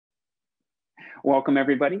Welcome,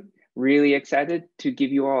 everybody. Really excited to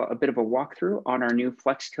give you all a bit of a walkthrough on our new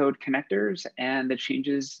FlexCode connectors and the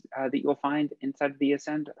changes that you'll find inside of the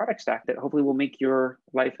Ascend product stack that hopefully will make your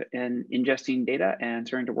life in ingesting data and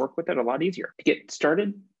starting to work with it a lot easier. To get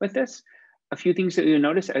started with this, a few things that you'll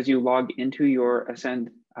notice as you log into your Ascend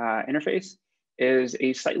interface is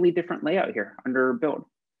a slightly different layout here under build.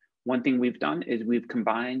 One thing we've done is we've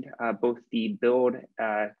combined both the build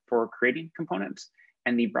for creating components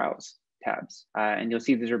and the browse tabs. And you'll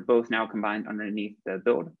see these are both now combined underneath the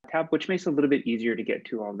build tab, which makes it a little bit easier to get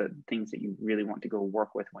to all the things that you really want to go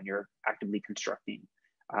work with when you're actively constructing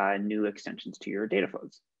new extensions to your data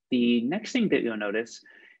flows. The next thing that you'll notice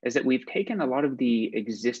is that we've taken a lot of the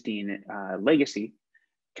existing legacy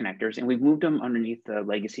connectors and we've moved them underneath the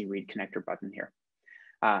legacy read connector button here.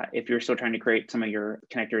 If you're still trying to create some of your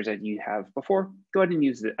connectors that you have before, go ahead and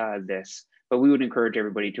use this. But we would encourage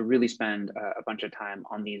everybody to really spend a bunch of time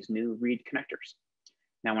on these new read connectors.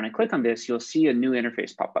 Now, when I click on this, you'll see a new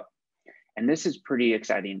interface pop up. And this is pretty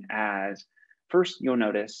exciting as first you'll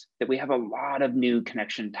notice that we have a lot of new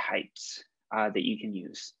connection types that you can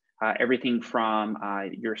use. Everything from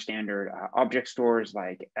your standard object stores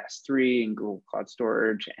like S3 and Google Cloud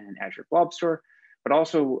Storage and Azure Blob Store, but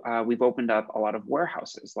also we've opened up a lot of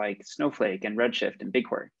warehouses like Snowflake and Redshift and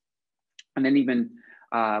BigQuery. And then even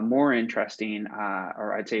more interesting,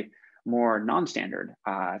 or I'd say more non-standard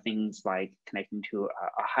things like connecting to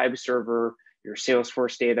a Hive server, your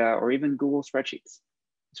Salesforce data, or even Google spreadsheets.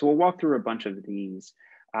 So we'll walk through a bunch of these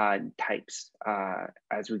types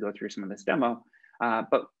as we go through some of this demo.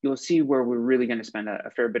 But you'll see where we're really going to spend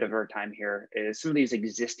a fair bit of our time here is some of these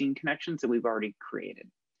existing connections that we've already created.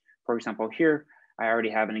 For example, here, I already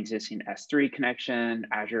have an existing S3 connection,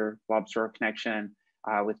 Azure Blob Store connection,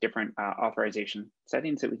 with different authorization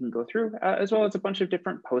settings that we can go through, as well as a bunch of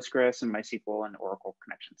different Postgres and MySQL and Oracle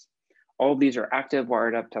connections. All of these are active,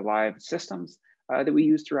 wired up to live systems that we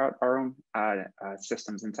use throughout our own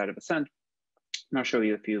systems inside of Ascend. And I'll show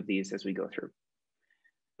you a few of these as we go through.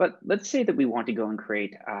 But let's say that we want to go and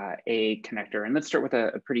create a connector. And let's start with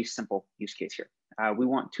a pretty simple use case here. We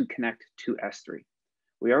want to connect to S3.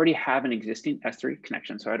 We already have an existing S3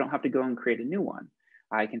 connection, so I don't have to go and create a new one.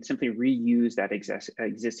 I can simply reuse that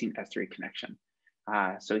existing S3 connection.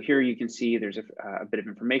 So here you can see there's a bit of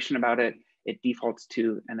information about it. It defaults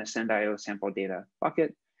to an Ascend.io sample data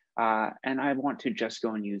bucket. And I want to just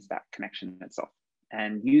go and use that connection itself.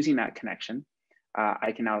 And using that connection,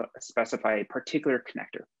 I can now specify a particular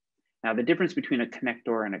connector. Now, the difference between a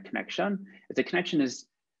connector and a connection is a connection is,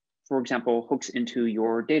 for example, hooks into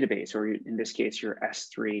your database, or in this case, your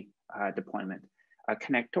S3 deployment. A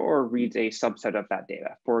connector reads a subset of that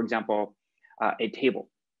data. For example, a table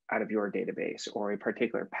out of your database or a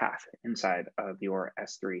particular path inside of your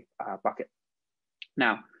S3 bucket.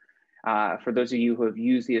 Now, for those of you who have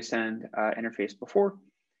used the Ascend interface before,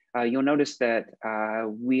 you'll notice that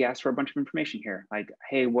we ask for a bunch of information here, like,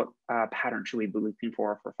 hey, what pattern should we be looking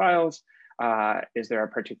for files? Is there a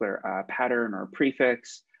particular pattern or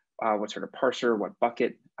prefix? What sort of parser, what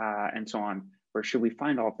bucket, and so on? Where should we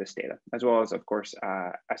find all of this data, as well as, of course,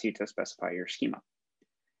 ask you to specify your schema.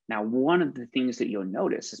 Now, one of the things that you'll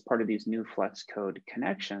notice as part of these new FlexCode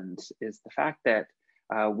connections is the fact that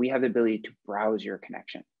we have the ability to browse your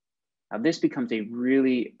connection. Now, this becomes a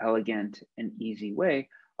really elegant and easy way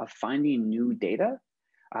of finding new data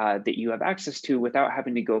that you have access to without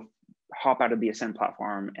having to go hop out of the Ascend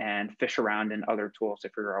platform and fish around in other tools to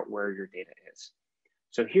figure out where your data is.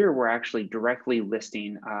 So here we're actually directly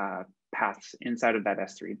listing paths inside of that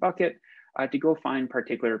S3 bucket to go find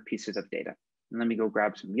particular pieces of data. And let me go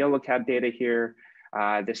grab some yellow cab data here.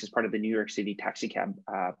 This is part of the New York City taxi cab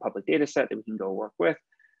public data set that we can go work with.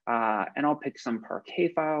 And I'll pick some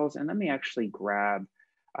Parquet files and let me actually grab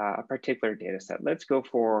a particular data set. Let's go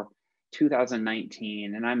for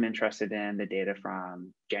 2019, and I'm interested in the data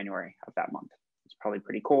from January of that month. It's probably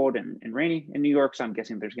pretty cold and rainy in New York, so I'm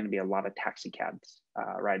guessing there's going to be a lot of taxi cabs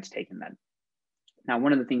rides taken then. Now,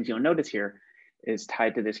 one of the things you'll notice here is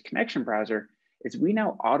tied to this connection browser is we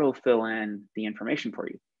now auto-fill in the information for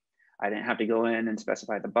you. I didn't have to go in and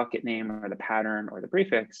specify the bucket name or the pattern or the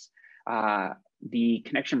prefix. The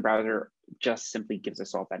connection browser just simply gives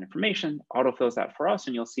us all that information, auto-fills that for us,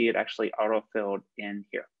 and you'll see it actually auto-filled in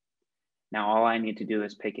here. Now, all I need to do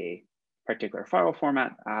is pick a particular file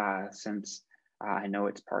format since I know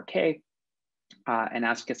it's Parquet, and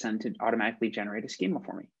ask Ascend to automatically generate a schema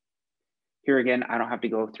for me. Here again, I don't have to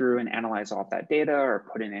go through and analyze all of that data or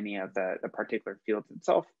put in any of the particular fields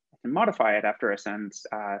itself. I can modify it after Ascend's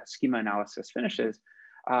schema analysis finishes.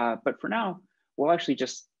 But for now, we'll actually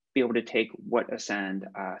just be able to take what Ascend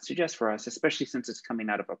suggests for us, especially since it's coming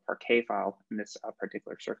out of a Parquet file in this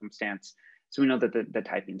particular circumstance. So we know that the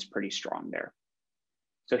typing is pretty strong there.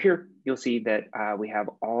 So here you'll see that we have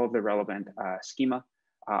all of the relevant schema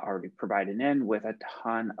already provided in with a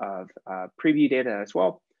ton of preview data as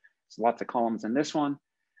well. So lots of columns in this one.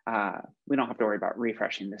 We don't have to worry about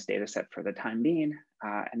refreshing this data set for the time being.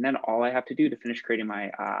 And then all I have to do to finish creating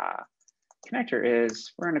my connector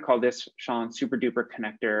is we're going to call this Sean Super Duper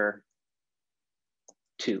Connector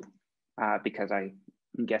 2 because I'm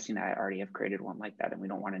guessing I already have created one like that and we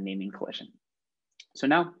don't want a naming collision. So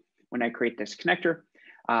now when I create this connector,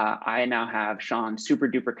 I now have Sean Super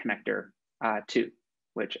Duper Connector 2,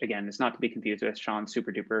 which again is not to be confused with Sean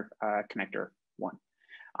Super Duper Connector 1.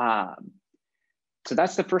 So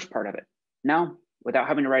that's the first part of it. Now, without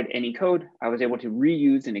having to write any code, I was able to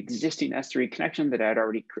reuse an existing S3 connection that I had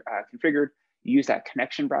already configured, use that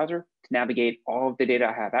connection browser to navigate all of the data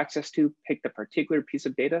I have access to, pick the particular piece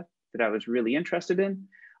of data that I was really interested in,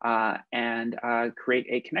 and create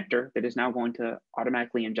a connector that is now going to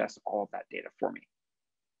automatically ingest all of that data for me.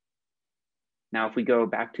 Now, if we go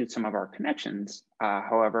back to some of our connections,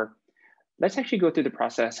 however, let's actually go through the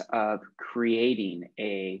process of creating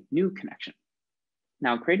a new connection.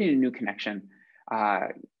 Now, creating a new connection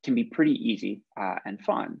can be pretty easy and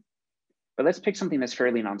fun, but let's pick something that's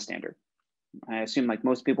fairly non-standard. I assume like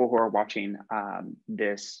most people who are watching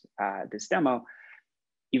this demo,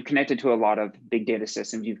 you've connected to a lot of big data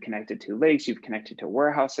systems, you've connected to lakes, you've connected to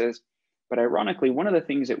warehouses, but ironically, one of the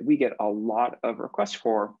things that we get a lot of requests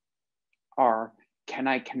for are, can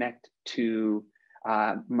I connect to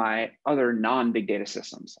my other non-big data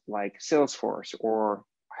systems like Salesforce or,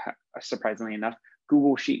 surprisingly enough,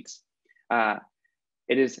 Google Sheets.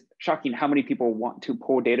 It is shocking how many people want to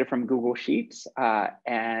pull data from Google Sheets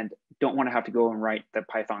and don't want to have to go and write the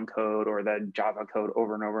Python code or the Java code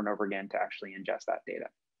over and over and over again to actually ingest that data.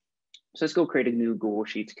 So let's go create a new Google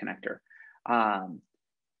Sheets connector.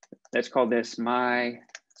 Let's call this my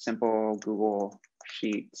simple Google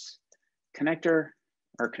Sheets connector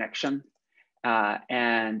or connection.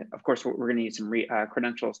 And of course, we're going to need some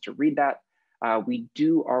credentials to read that. We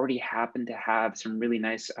do already happen to have some really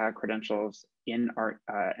nice credentials in our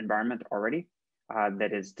environment already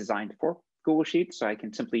that is designed for Google Sheets. So I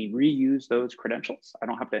can simply reuse those credentials. I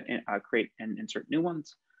don't have to create and insert new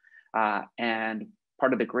ones. And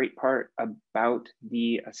part of the great part about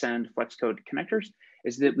the Ascend FlexCode connectors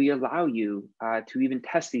is that we allow you to even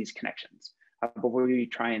test these connections before you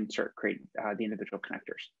try and start creating the individual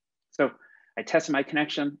connectors. So I tested my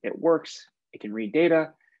connection, it works, it can read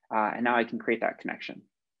data, and now I can create that connection.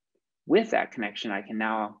 With that connection, I can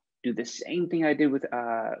now do the same thing I did with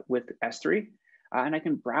S3, and I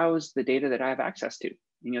can browse the data that I have access to.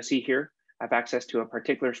 And you'll see here, I have access to a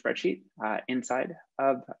particular spreadsheet inside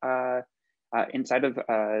of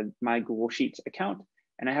my Google Sheets account,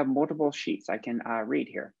 and I have multiple sheets I can read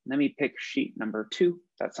here. Let me pick sheet number 2.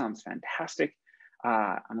 That sounds fantastic.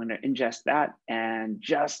 I'm going to ingest that, and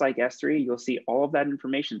just like S3, you'll see all of that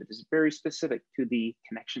information that is very specific to the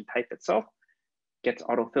connection type itself gets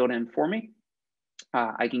auto-filled in for me.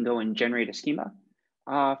 I can go and generate a schema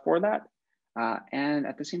for that. And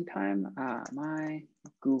at the same time, my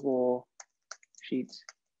Google Sheets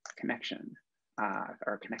connection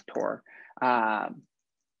or connector.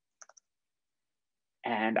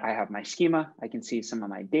 And I have my schema. I can see some of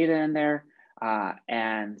my data in there.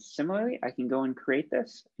 And similarly, I can go and create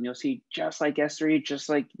this. And you'll see just like S3, just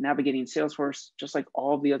like navigating Salesforce, just like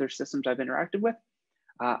all the other systems I've interacted with,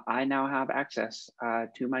 I now have access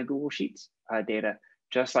to my Google Sheets data,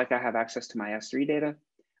 just like I have access to my S3 data.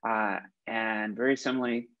 And very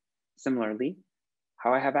similarly,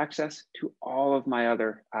 how I have access to all of my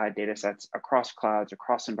other data sets across clouds,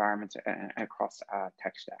 across environments, and across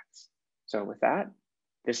tech stacks. So with that,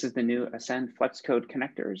 this is the new Ascend FlexCode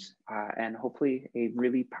connectors, and hopefully a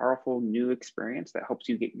really powerful new experience that helps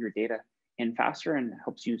you get your data in faster and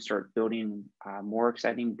helps you start building more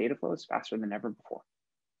exciting data flows faster than ever before.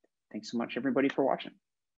 Thanks so much, everybody, for watching.